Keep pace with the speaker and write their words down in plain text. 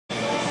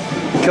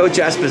Coach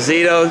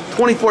Esposito,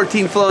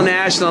 2014 Flow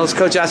Nationals.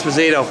 Coach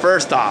Esposito,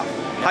 first off,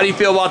 how do you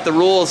feel about the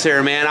rules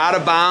here, man? Out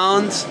of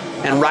bounds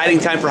and riding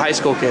time for high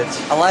school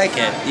kids. I like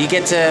it. You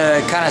get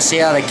to kind of see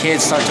how the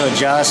kids start to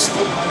adjust,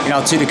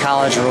 to the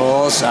college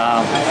rules.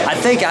 I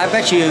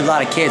bet you a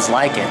lot of kids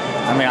like it.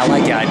 I mean, I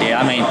like the idea.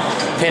 I mean,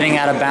 pitting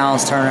out of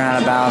bounds, turning out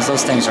of bounds,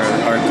 those things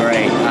are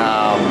great.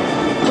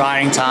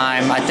 Riding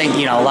time, I think,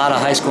 a lot of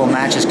high school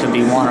matches could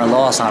be won or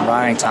lost on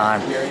riding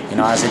time,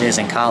 as it is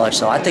in college.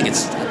 So I like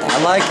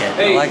it.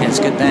 I like it. It's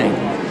a good thing.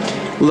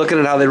 Looking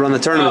at how they run the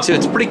tournament too,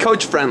 it's pretty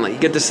coach friendly. You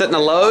get to sit in the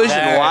loge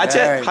and watch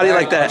it. How do you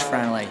like that? Coach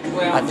friendly.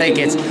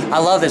 I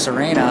love this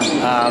arena.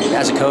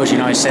 As a coach,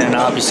 you're sitting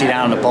up, you see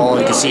down in the bowl,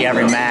 you can see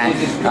every mat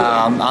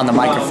on the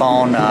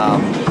microphone,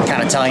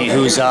 kind of telling you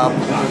who's up,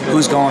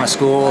 who's going to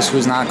schools,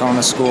 who's not going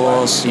to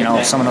schools.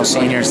 Some of those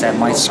seniors that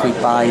might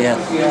squeak by you.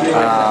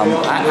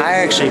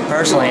 I actually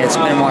personally, it's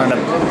been one of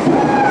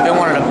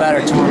the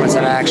better tournaments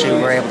that I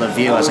actually were able to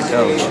view as a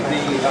coach.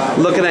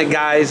 Looking at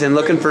guys and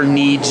looking for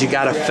needs you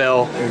got to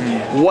fill.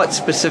 What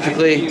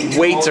specifically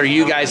weights are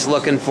you guys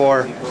looking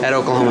for at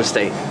Oklahoma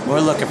State?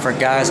 We're looking for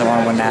guys that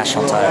want to win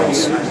national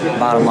titles,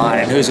 bottom line,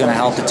 and who's going to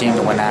help the team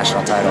to win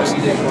national titles.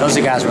 Those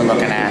are the guys we're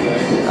looking at.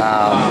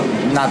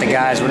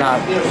 We're not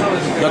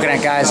looking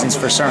at guys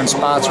for certain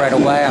spots right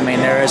away. I mean,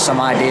 there is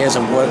some ideas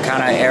of what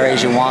kind of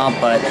areas you want,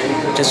 but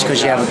just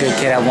because you have a good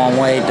kid at one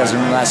weight doesn't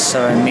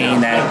necessarily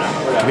mean that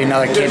it could be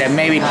another kid that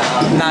maybe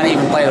not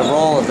even play the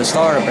role of the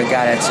starter, but a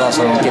guy that's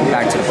also going to get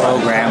back to the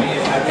program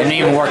and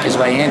even work his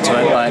way into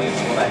it. But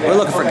we're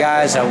looking for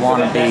guys that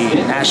want to be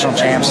national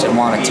champs and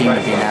want a team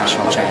to be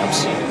national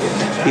champs.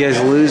 You guys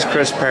lose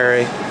Chris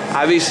Perry.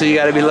 Obviously, you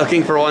got to be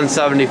looking for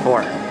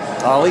 174.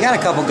 Oh, we got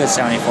a couple good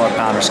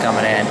 74-pounders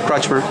coming in.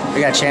 Crutchmer.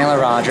 We got Chandler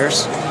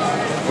Rogers,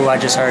 who I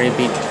just heard he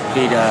beat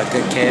a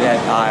good kid at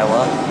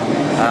Iowa.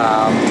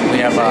 We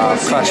have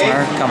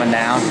Crutchmer coming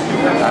down.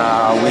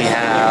 We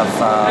have,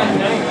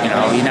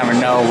 you never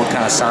know what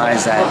kind of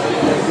size that,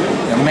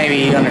 maybe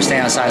you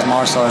understand the size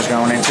Marcel is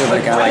going into, but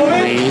a guy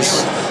like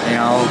Louise,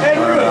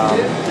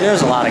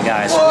 there's a lot of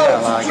guys. We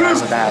got a lot of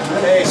guys with that.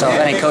 So if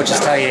any coaches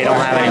tell you they don't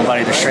have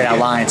anybody, they're straight out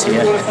lying to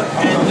you.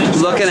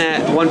 Looking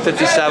at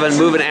 157,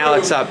 moving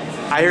Alex up.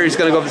 I hear he's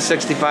going to go up to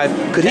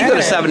 65. Could he go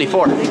to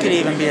 74? He could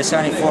even be a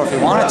 74 if he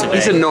wanted to be.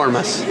 He's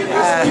enormous. He's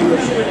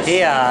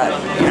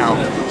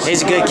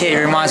a good kid.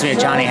 He reminds me of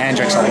Johnny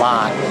Hendricks a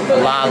lot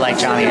like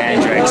Johnny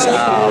Hendricks.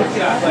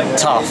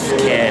 Tough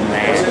kid,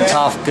 man.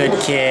 Tough, good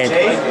kid.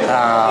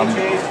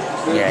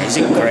 Yeah, he's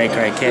a great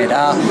kid.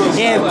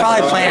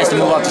 Probably plans to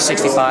move up to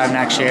 65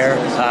 next year,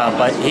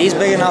 but he's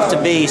big enough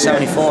to be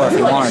 74 if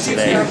he wanted to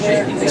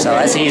be. So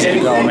that's easy to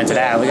go him into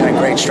that. We got a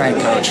great strength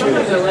coach.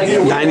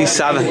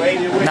 97.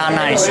 Not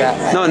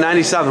 97. No,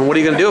 97. What are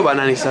you going to do about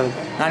 97?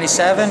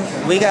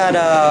 97, we got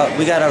a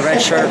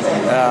redshirt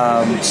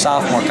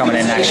sophomore coming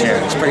in next year.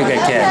 He's a pretty good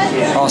kid.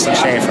 Austin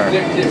Schaefer,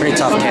 pretty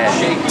tough kid.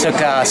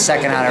 Took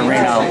second out of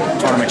Reno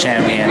tournament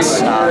champions,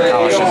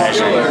 college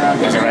division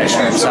as a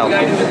redshirt. So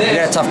we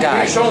got a tough guy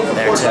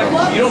there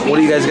too. What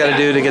do you guys got to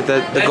do to get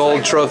the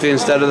gold trophy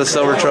instead of the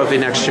silver trophy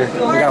next year? We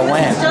got to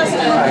win. We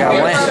got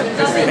to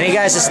win. We need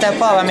guys to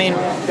step up. I mean,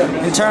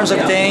 in terms of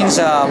things,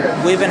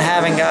 we've been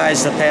having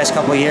guys the past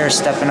couple of years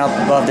stepping up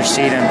above their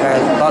seat and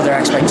above their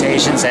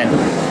expectations. And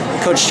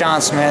Coach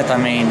John Smith, I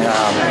mean,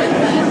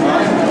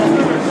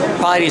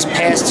 probably these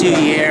past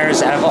 2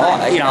 years,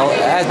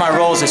 as my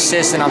role as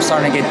assistant, I'm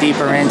starting to get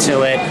deeper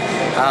into it.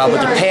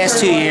 But the past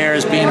 2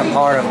 years, being a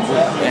part of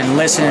and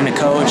listening to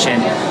Coach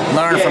and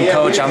learning from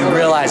Coach, I'm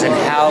realizing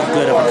how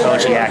good of a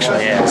coach he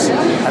actually is.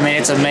 I mean,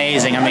 it's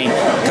amazing. I mean,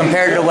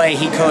 compared to the way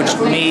he coached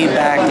me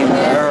back,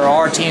 or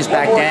our teams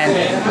back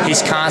then,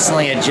 he's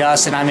constantly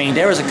adjusting. I mean,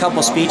 there was a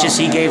couple speeches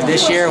he gave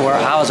this year where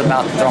I was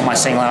about to throw my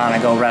singlet on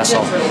and go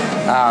wrestle.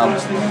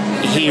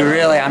 He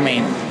really, I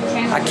mean,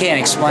 I can't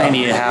explain to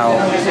you how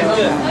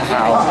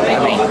I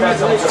mean,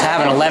 to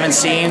have an 11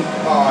 seed,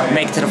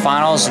 make it to the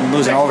finals and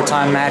lose an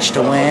overtime match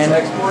to win,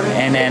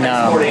 and then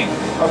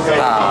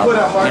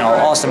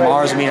Austin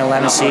Mars being an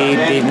 11 seed,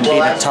 being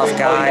a tough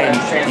guy,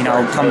 and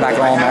come back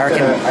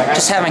All-American.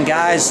 Just having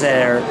guys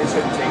that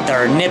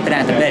are nipping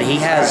at the bit. He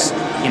has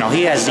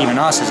even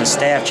us as a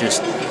staff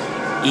just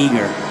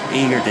eager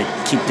to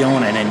keep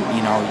doing it, and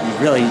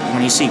really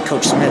when you see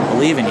Coach Smith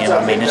believe in you,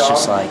 I mean, it's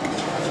just like,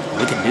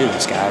 we can do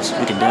this, guys.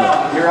 We can do it.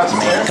 I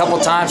mean, a couple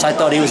times I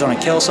thought he was going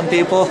to kill some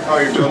people,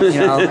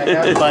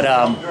 but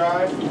I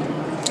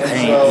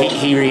mean,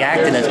 he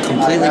reacted a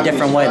completely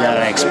different way than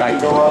I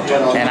expected,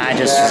 and I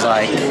just was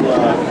like,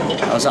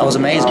 I was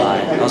amazed by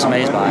it. I was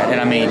amazed by it, and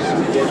I mean,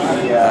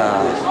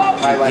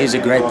 he's a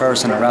great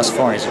person to wrestle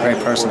for. He's a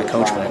great person to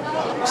coach with.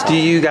 So. Do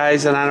you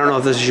guys, and I don't know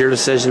if this is your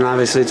decision,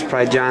 obviously it's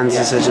probably John's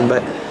decision,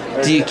 but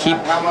do you keep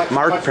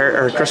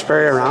Chris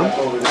Perry around?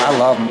 I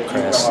love him,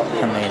 Chris.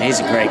 I mean, he's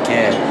a great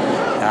kid.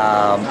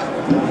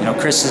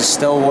 Chris is a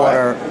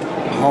Stillwater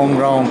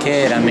homegrown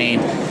kid. I mean,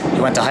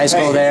 went to high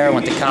school there,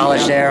 went to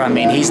college there. I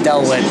mean, he's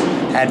dealt with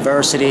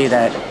adversity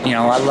that, you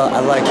know, I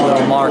like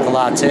little Mark a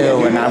lot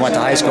too, and I went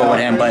to high school with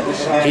him, but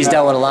he's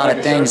dealt with a lot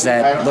of things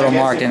that little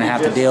Mark didn't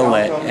have to deal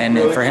with. And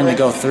for him to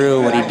go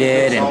through what he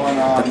did, and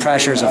the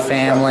pressures of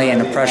family and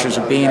the pressures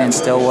of being in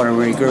Stillwater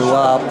where he grew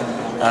up,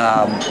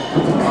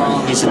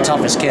 he's the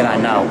toughest kid I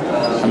know.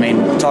 I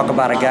mean, talk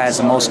about a guy that's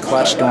the most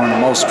clutch during the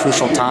most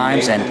crucial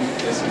times, and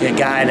a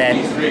guy that,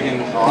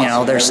 you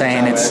know, they're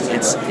saying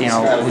it's you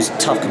know, who's a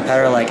tough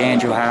competitor like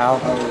Andrew Howe,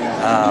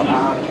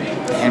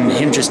 and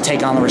him just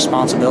take on the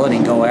responsibility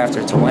and go after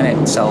it to win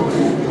it. So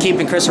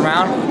keeping Chris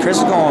around, Chris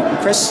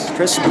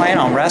is planning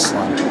on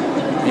wrestling.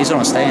 He's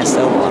going to stay in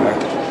Stillwater.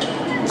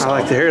 So. I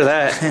like to hear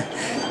that.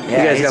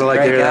 Yeah, you guys gotta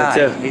like to hear that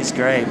too. He's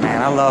great,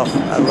 man. I love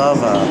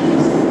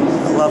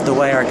the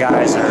way our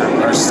guys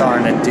are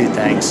starting to do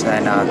things,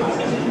 and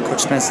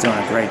Coach Smith's doing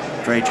a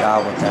great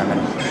job with them, and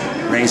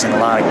raising a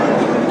lot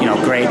of, you know,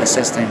 great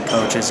assistant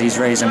coaches. He's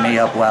raising me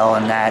up well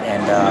in that,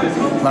 and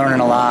learning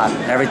a lot.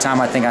 Every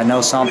time I think I know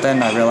something,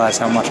 I realize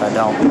how much I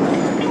don't.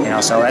 You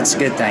know, so that's a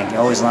good thing. You're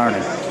always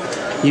learning.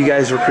 You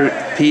guys recruit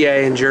PA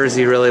and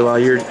Jersey really well.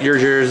 Your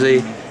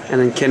Jersey, and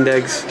then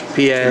Kindig's PA.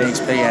 Kindig's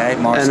PA,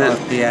 Marcel's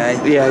PA.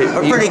 Yeah,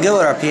 we're pretty good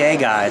with our PA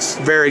guys.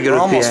 Very good. We're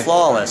with almost PA.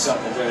 flawless.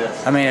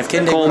 I mean, if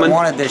Kindig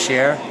won it this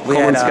year, we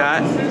Coleman,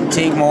 had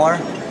Teague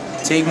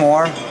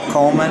Moore,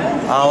 Coleman,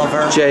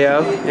 Oliver.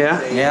 J.O., yeah?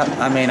 Yeah,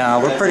 I mean,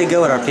 we're pretty good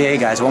with our PA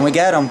guys. When we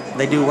get them,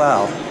 they do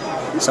well.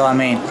 So, I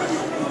mean,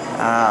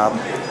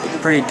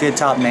 pretty good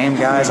top name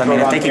guys. I mean,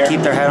 if they could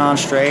keep their head on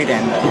straight,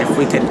 and if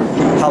we could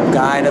help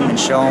guide them and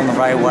show them the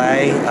right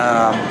way,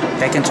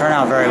 they can turn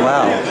out very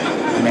well.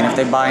 I mean, if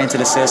they buy into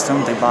the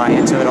system, they buy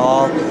into it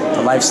all,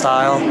 the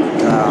lifestyle,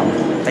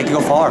 they can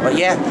go far. But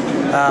yeah,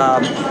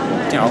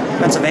 you know,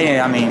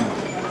 Pennsylvania, I mean,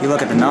 you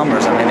look at the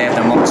numbers, I mean, they have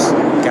the most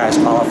guys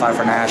qualified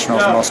for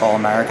nationals, the most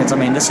All-Americans. I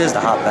mean, this is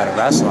the hotbed of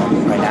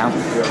wrestling right now.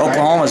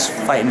 Oklahoma's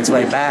fighting its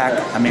way back.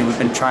 I mean, we've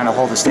been trying to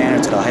hold the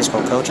standard to the high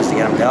school coaches to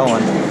get them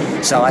going.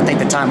 So I think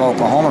the time of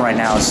Oklahoma right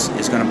now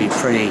is going to be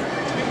pretty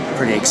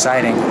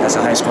exciting as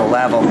a high school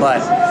level.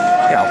 But,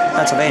 you know,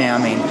 Pennsylvania, I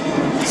mean,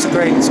 it's a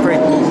great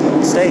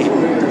state.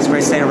 It's a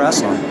great state of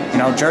wrestling. You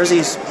know,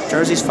 Jersey's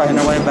fighting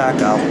their way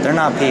back up. They're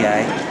not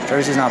PA.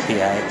 Jersey's not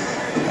PA.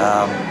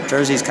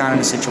 Jersey's kind of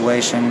in a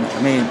situation.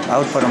 I mean, I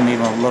would put them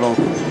even a little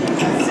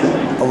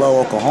below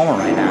Oklahoma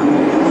right now.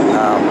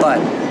 But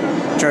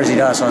Jersey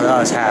does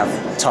have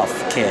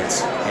tough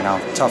kids. You know,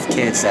 tough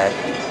kids that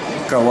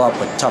grow up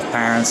with tough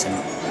parents, and,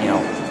 you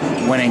know,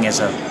 winning is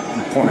an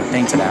important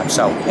thing to them.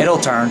 So it'll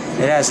turn.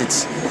 It has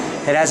its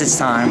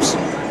times.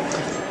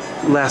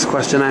 Last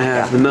question I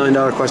have, the $1 million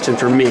question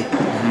for me.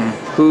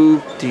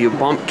 Who do you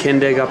bump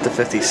Kindig up to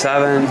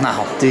 57?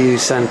 No. Do you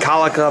send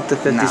Kalika up to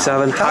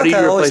 57? No. How do you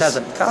replace?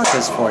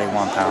 Kalika's a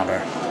 41-pounder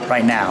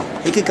right now.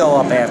 He could go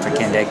up after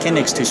Kindig.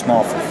 Kindig's too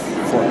small for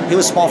he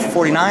was small for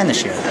 49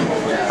 this year.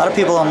 A lot of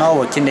people don't know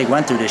what Kindig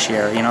went through this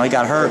year. You know, he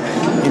got hurt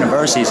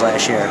universities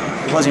last year.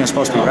 He wasn't even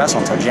supposed to be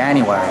wrestling until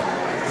January,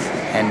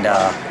 and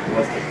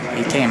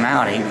he came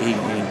out. He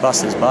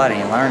busted his butt and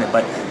he learned it.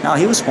 But no,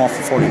 he was small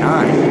for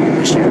 49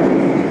 this year.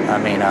 I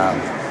mean.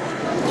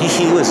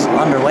 He was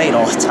underweight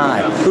all the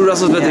time. Who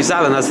wrestles 57?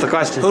 Yeah. That's the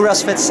question. Who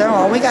wrestles 57?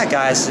 Well, we got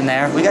guys in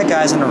there. We got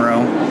guys in the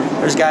room.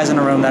 There's guys in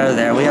the room that are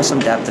there. We have some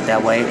depth at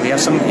that weight. We have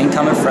some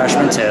incoming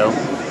freshmen too.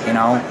 You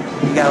know,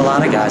 we got a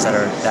lot of guys that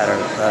are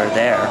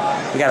there.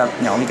 We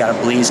got a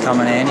Bleeze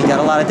coming in. You got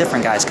a lot of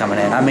different guys coming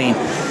in. I mean,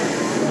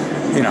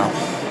 you know,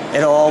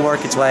 it'll all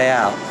work its way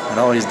out. It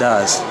always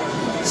does.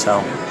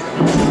 So.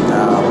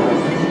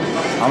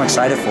 I'm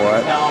excited for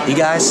it. You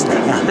guys?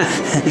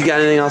 You got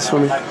anything else for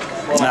me?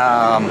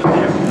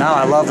 No,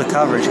 I love the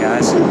coverage,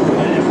 guys.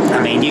 I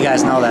mean, you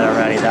guys know that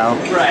already, though.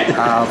 Right.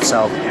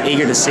 So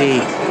eager to see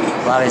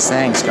a lot of these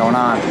things going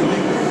on.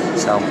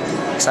 So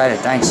excited.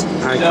 Thanks.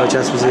 All right, Coach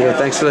Esposito.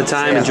 Thanks for the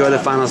time. Enjoy the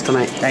finals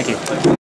tonight. Thank you.